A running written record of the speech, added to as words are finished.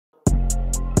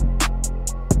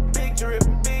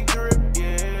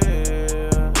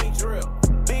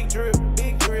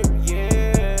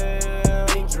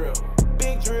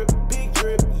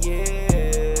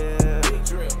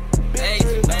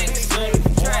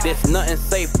this, nothing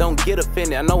safe, don't get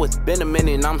offended. I know it's been a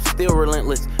minute and I'm still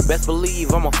relentless. Best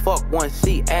believe I'ma fuck one.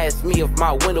 She asked me if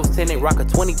my windows tinted. Rock a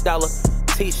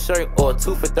 $20 t-shirt or a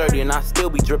 2 for 30 and I still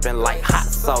be dripping like hot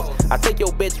sauce. I take your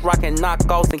bitch rockin'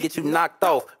 knockoffs and get you knocked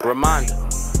off. Reminder,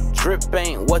 drip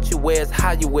ain't what you wear, it's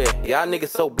how you wear. Y'all niggas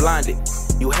so blinded.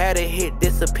 You had a hit,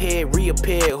 disappeared,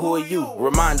 reappeared, who are you?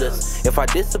 Remind us, if I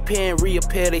disappear and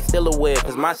reappear, they still aware,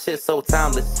 cause my shit's so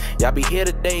timeless. Y'all be here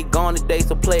today, gone today,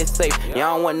 so play it safe.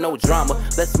 Y'all don't want no drama,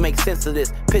 let's make sense of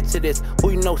this. Picture this, who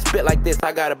you know spit like this?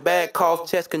 I got a bad cough,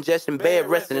 chest congestion, bed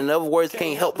resting. In other words,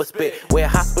 can't help but spit. Wear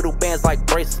hospital bands like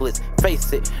bracelets,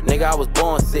 face it. Nigga, I was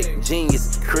born sick,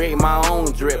 genius. Create my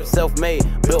own drip, self-made,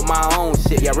 built my own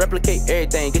shit. Y'all replicate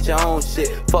everything, get your own shit.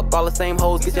 Fuck all the same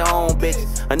hoes, get your own bitch.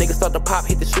 A nigga start to pop,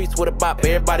 hit the streets with a bop.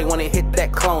 Everybody wanna hit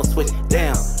that clone switch.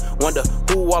 Damn, wonder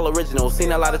who all original.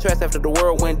 Seen a lot of trash after the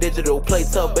world went digital. Play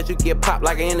tough, bet you get popped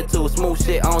like an interlude. Smooth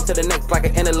shit on to the next like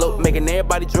an interlude. Making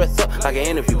everybody dress up like an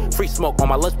interview. Free smoke on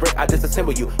my lunch break, I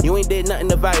disassemble you. You ain't did nothing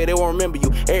to value, they won't remember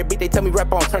you. Every beat they tell me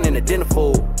rap on, turning to dinner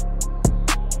food.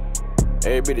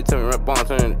 Every beat they tell me rap on,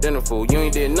 turning to dinner food. You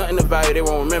ain't did nothing to value, they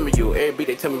won't remember you. Every beat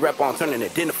they tell me rap on, turning to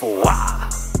dinner food. Wah!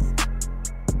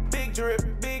 Big drip,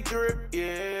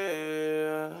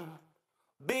 yeah.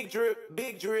 Big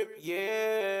drip,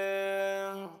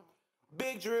 yeah.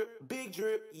 Big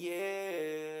drip,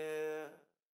 yeah.